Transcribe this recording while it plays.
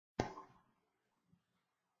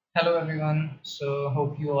Hello everyone. So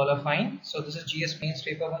hope you all are fine. So this is GS Mains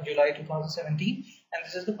paper on July 2017 and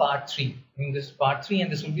this is the part 3. In this part 3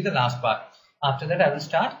 and this will be the last part. After that I will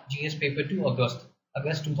start GS paper 2 August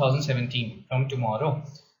 2017 from tomorrow.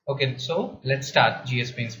 Okay, so let's start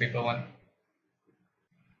GS Mains paper 1.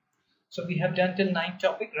 So we have done till 9th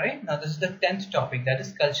topic, right? Now this is the 10th topic, that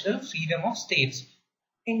is cultural freedom of states.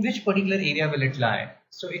 In which particular area will it lie?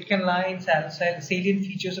 So it can lie in salient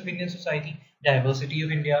features of Indian society, diversity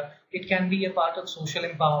of India. It can be a part of social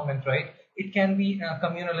empowerment, right? It can be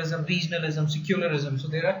communalism, regionalism, secularism. So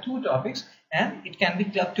there are two topics and it can be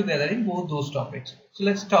clubbed together in both those topics. So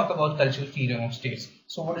let's talk about cultural freedom of states.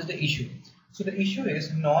 So what is the issue? So the issue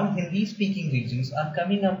is non-Hindi speaking regions are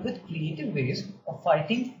coming up with creative ways of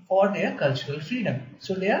fighting for their cultural freedom.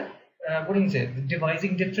 So they are,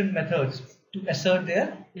 devising different methods to assert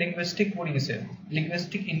their linguistic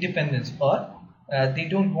independence, or they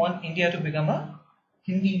don't want India to become a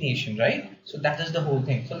Hindi nation, right? So that is the whole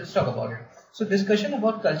thing. So let's talk about it. So discussion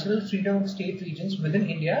about cultural freedom of state regions within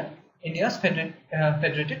India's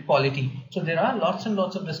federated polity. So there are lots and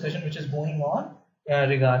lots of discussion which is going on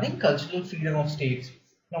regarding cultural freedom of states.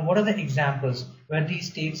 Now, what are the examples where these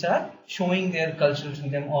states are showing their cultural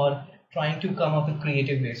freedom or trying to come up with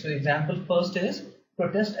creative ways? So example first is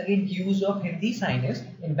protest against use of Hindi signage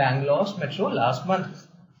in Bangalore's metro last month.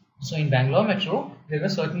 So in Bangalore metro, there were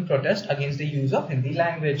certain protests against the use of Hindi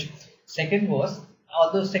language. Second was,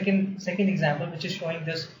 although second example which is showing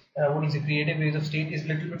this creative ways of state is a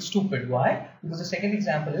little bit stupid. Why? Because the second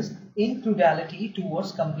example is incredulity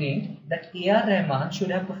towards complaint that A.R. Rahman should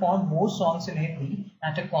have performed more songs in Hindi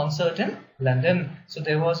at a concert in London. So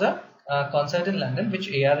there was a concert in London which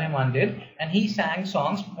A.R. Rahman did, and he sang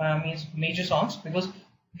songs, means major songs, because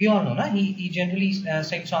we all know, he generally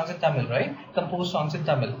sang songs in Tamil, right? Composed songs in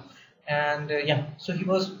Tamil. And yeah, so he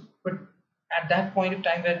was, but at that point of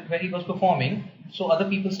time where he was performing, so other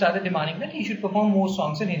people started demanding that he should perform more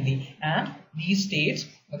songs in Hindi. And these states,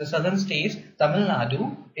 the southern states, Tamil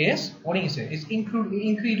Nadu is, is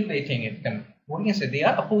incredulating it. They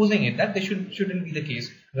are opposing it, that they shouldn't be the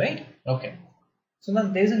case, right? Okay. So now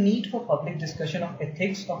there is a need for public discussion of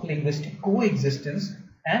ethics of linguistic coexistence,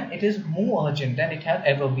 and it is more urgent than it has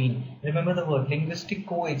ever been. Remember the word linguistic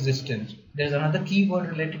coexistence. There is another key word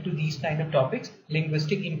related to these kind of topics,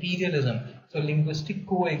 linguistic imperialism. So linguistic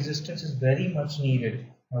coexistence is very much needed.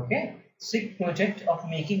 Okay. Sick project of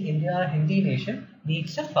making India a Hindi nation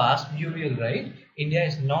needs a fast burial, right? India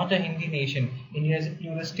is not a Hindi nation. India is a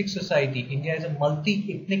pluralistic society. India is a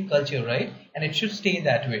multi-ethnic culture, right? And it should stay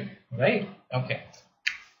that way, right? Okay.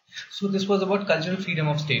 So this was about cultural freedom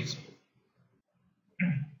of states.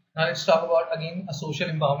 Now let's talk about again a social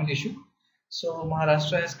empowerment issue. So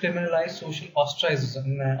Maharashtra has criminalized social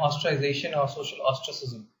ostracization or social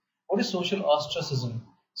ostracism. What is social ostracism?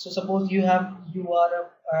 So suppose you are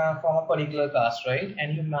from a particular caste, right,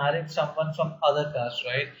 and you married someone from other caste,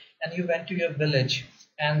 right, and you went to your village,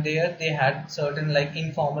 and there they had certain like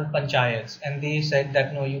informal panchayats, and they said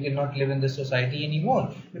that no, you cannot live in this society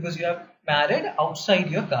anymore because you have married outside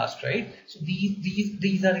your caste, right? So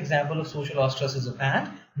these are example of social ostracism, and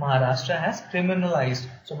Maharashtra has criminalized.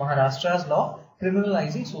 So Maharashtra's law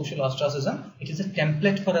criminalizing social ostracism, it is a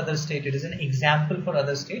template for other state. It is an example for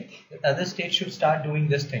other state. That other states should start doing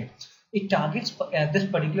this thing. It targets, this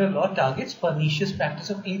particular law targets pernicious practice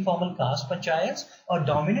of informal caste panchayats or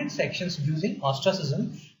dominant sections using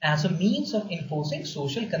ostracism as a means of enforcing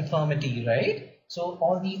social conformity, right? So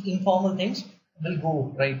all these informal things will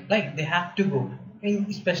go, right? Like they have to go,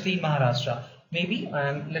 especially in Maharashtra. Maybe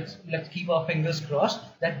let's keep our fingers crossed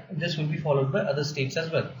that this will be followed by other states as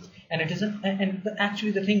well. And it isn't, and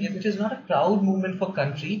actually the thing is, it is not a proud movement for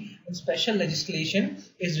country when special legislation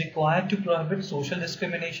is required to prohibit social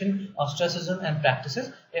discrimination, ostracism, and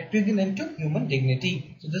practices repugnant to human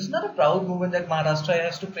dignity. So this is not a proud movement that Maharashtra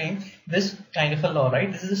has to frame this kind of a law, right?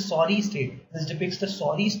 This is a sorry state. This depicts the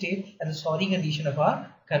sorry state and the sorry condition of our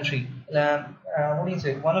country. 1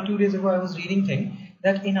 or 2 days ago I was reading thing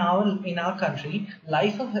that in our country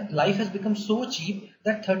life has become so cheap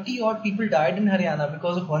that 30 odd people died in Haryana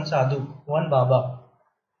because of one sadhu, one baba.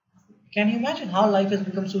 Can you imagine how life has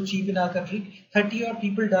become so cheap in our country? 30 odd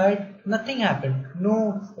people died, nothing happened,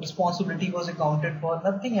 no responsibility was accounted for,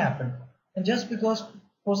 nothing happened, and just because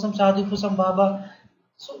for some sadhu, for some baba.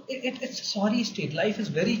 So it's a sorry state. Life is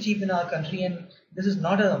very cheap in our country, and this is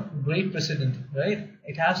not a great precedent, right?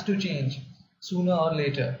 It has to change sooner or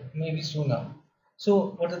later, maybe sooner.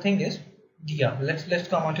 So what the thing is, yeah, let's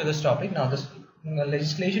come on to this topic now.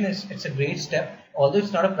 legislation is, it's a great step, although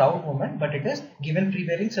it's not a proud moment, but it is, given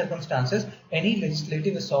prevailing circumstances, any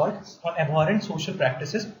legislative assault on abhorrent social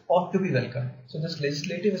practices ought to be welcomed. So this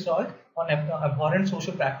legislative assault on abhorrent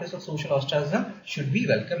social practice of social ostracism should be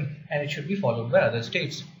welcomed, and it should be followed by other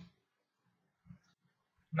states.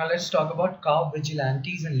 Now let's talk about cow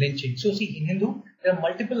vigilantes and lynching. So see, in Hindu, there are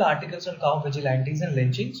multiple articles on cow vigilantes and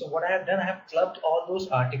lynching. So what I have done, I have clubbed all those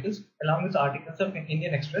articles along with articles of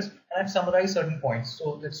Indian Express, and I have summarized certain points.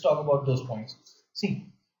 So let's talk about those points. See,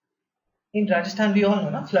 in Rajasthan, we all know,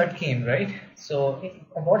 na, flood came, right? So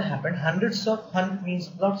what happened? Hundreds of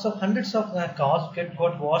cows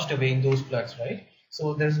got washed away in those floods, right?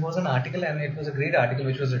 So there was an article, and it was a great article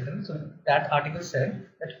which was written. So that article said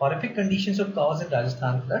that horrific conditions of cows in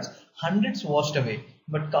Rajasthan floods, hundreds washed away.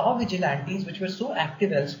 But cow vigilantes, which were so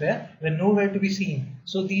active elsewhere, were nowhere to be seen.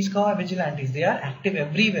 So these cow vigilantes, they are active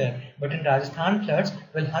everywhere. But in Rajasthan floods,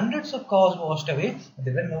 well, hundreds of cows washed away,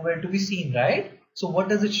 they were nowhere to be seen, right? So what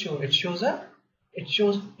does it show? It shows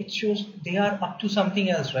they are up to something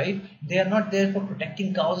else, right? They are not there for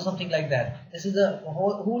protecting cows or something like that. This is a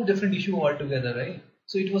whole different issue altogether, right?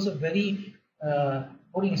 So it was a very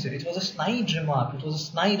what do you say? It was a snide remark. It was a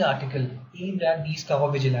snide article aimed at these cow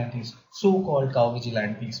vigilantes, so-called cow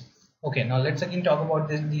vigilantes. Okay, now let's again talk about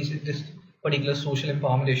this particular social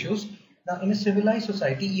empowerment issues. Now, in a civilized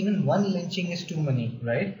society, even one lynching is too many,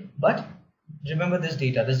 right? But remember this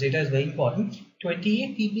data. This data is very important.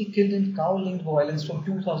 28 people killed in cow-linked violence from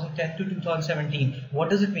 2010 to 2017. What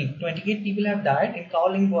does it mean? 28 people have died in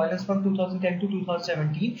cow-linked violence from 2010 to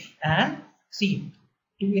 2017. And see,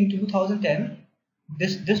 in 2010,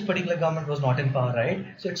 this particular government was not in power, right?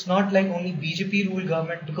 So it's not like only BJP ruled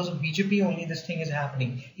government. Because of BJP only this thing is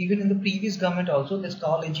happening. Even in the previous government also, this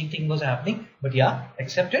cow lynching thing was happening. But yeah,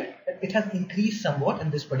 accepted. It has increased somewhat in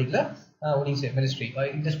this particular ministry, or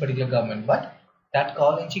in this particular government. But that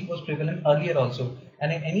cow lynching was prevalent earlier also.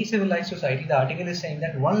 And in any civilized society, the article is saying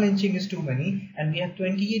that one lynching is too many, and we have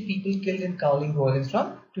 28 people killed in cow-linked violence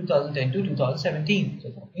from 2010 to 2017.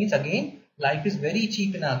 So that means again, life is very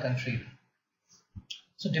cheap in our country.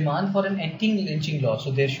 So demand for an anti-lynching law.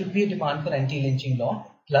 So there should be a demand for anti-lynching law.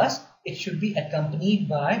 Plus, it should be accompanied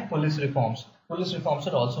by police reforms. Police reforms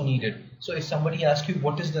are also needed. So if somebody asks you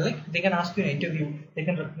what is the, like, they can ask you an interview, they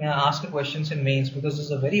can ask the questions in mains, because this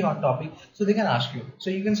is a very hot topic. So they can ask you.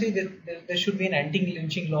 So you can say that there should be an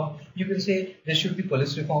anti-lynching law. You can say there should be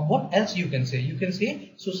police reform. What else you can say? You can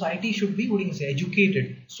say society should be,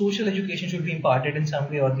 educated. Social education should be imparted in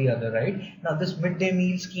some way or the other, right? Now this midday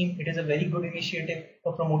meal scheme, it is a very good initiative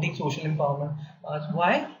for promoting social empowerment.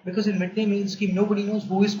 Why? Because in midday meal scheme, nobody knows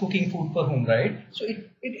who is cooking food for whom, right? So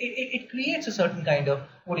it creates a certain kind of,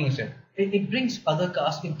 it brings other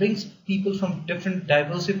castes, it brings people from different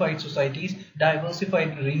diversified societies,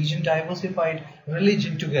 diversified region, diversified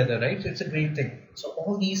religion together, right? So it's a great thing. So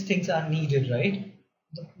all these things are needed, right?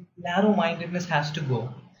 The narrow-mindedness has to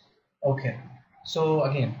go. Okay. So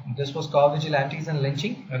again, this was cow vigilantes and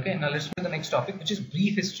lynching. Okay, now let's do the next topic, which is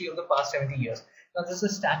brief history of the past 70 years. Now this is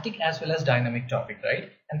a static as well as dynamic topic,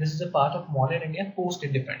 right? And this is a part of modern India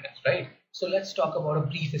post-independence, right? So let's talk about a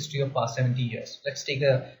brief history of past 70 years. Let's take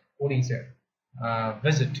a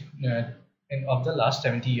visit of the last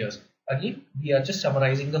 70 years. Again, we are just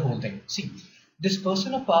summarizing the whole thing. See,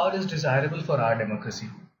 dispersion of power is desirable for our democracy.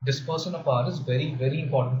 Dispersion of power is very, very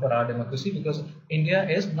important for our democracy, because India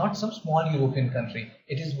is not some small European country.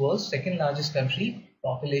 It is world's second largest country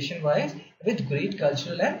population-wise, with great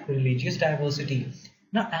cultural and religious diversity.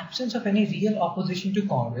 Now, absence of any real opposition to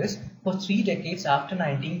Congress for 3 decades after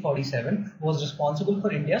 1947 was responsible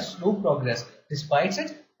for India's slow progress, despite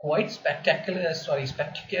its quite spectacular,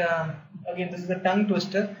 again this is a tongue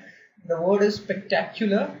twister, the word is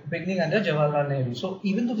spectacular, beginning under Jawaharlal Nehru. So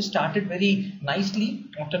even though we started very nicely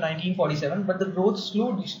after 1947, but the growth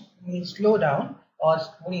slowed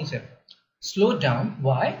down.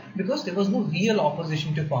 Why? Because there was no real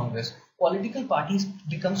opposition to Congress. Political parties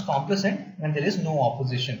becomes complacent when there is no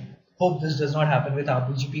opposition. Hope this does not happen with our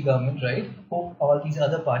BJP government, right? Hope all these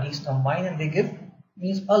other parties combine and they give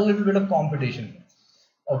a little bit of competition.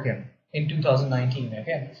 Okay, in 2019,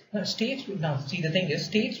 okay. Now see, the thing is,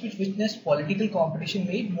 states which witnessed political competition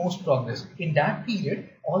made most progress. In that period,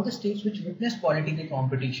 all the states which witnessed political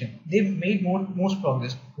competition, they made most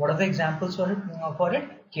progress. What are the examples for it?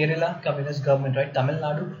 Kerala, communist government, right? Tamil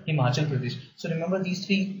Nadu, Himachal Pradesh. So remember these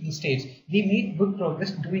 3 states, they made good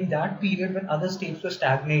progress during that period when other states were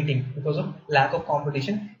stagnating because of lack of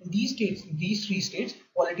competition. In these 3 states,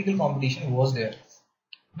 political competition was there.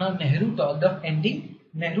 Now Nehru talked of ending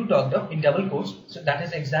Nehru talked of, in double quotes, so that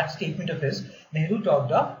is the exact statement of his, Nehru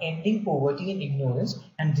talked of ending poverty and ignorance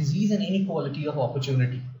and disease and inequality of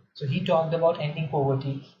opportunity. So he talked about ending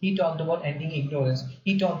poverty, he talked about ending ignorance,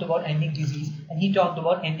 he talked about ending disease, and he talked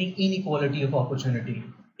about ending inequality of opportunity.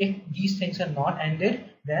 If these things are not ended,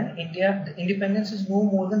 then the independence is no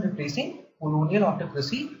more than replacing colonial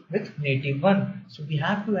autocracy with native one. So we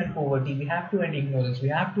have to end poverty, we have to end ignorance, we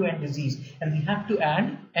have to end disease, and we have to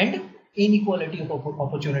end inequality of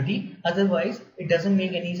opportunity. Otherwise, it doesn't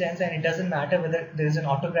make any sense, and it doesn't matter whether there is an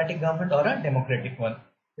autocratic government or a democratic one,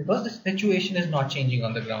 because the situation is not changing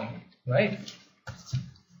on the ground, right?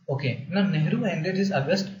 Okay, now Nehru ended his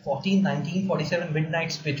August 14, 1947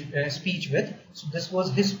 midnight speech with, so this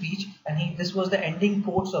was his speech, and this was the ending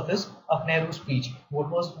quotes of Nehru's speech.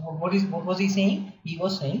 What was he saying? He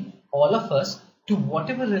was saying, all of us, to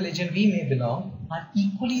whatever religion we may belong, are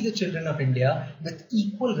equally the children of India with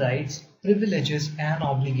equal rights, privileges and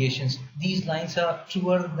obligations. These lines are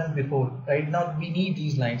truer than before. Right now we need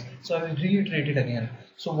these lines. So I will reiterate it again.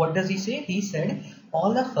 So what does he say? He said,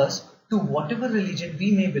 all of us, to whatever religion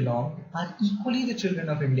we may belong, are equally the children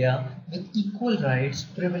of India with equal rights,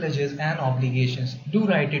 privileges and obligations. Do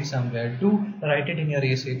write it somewhere. Do write it in your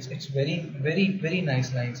essays. It's very, very, very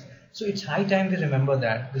nice lines. So it's high time we remember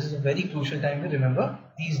that. This is a very crucial time to remember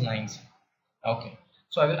these lines. Okay.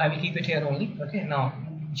 So I will keep it here only. Okay. Now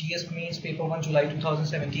GS Mains Paper 1 July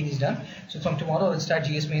 2017 is done. So from tomorrow we'll start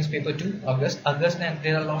GS Mains Paper 2 August, and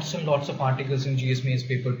there are lots and lots of articles in GS Mains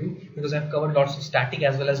Paper 2 because I've covered lots of static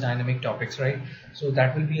as well as dynamic topics, right? So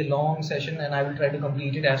that will be a long session and I will try to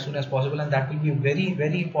complete it as soon as possible, and that will be a very,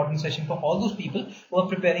 very important session for all those people who are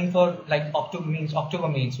preparing for like October mains.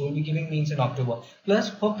 So we'll be giving mains in October, plus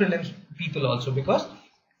for prelims people also, because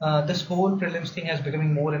this whole prelims thing has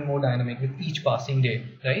becoming more and more dynamic with each passing day,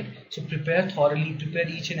 right? So prepare thoroughly, prepare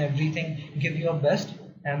each and everything, give your best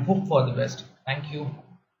and hope for the best. Thank you.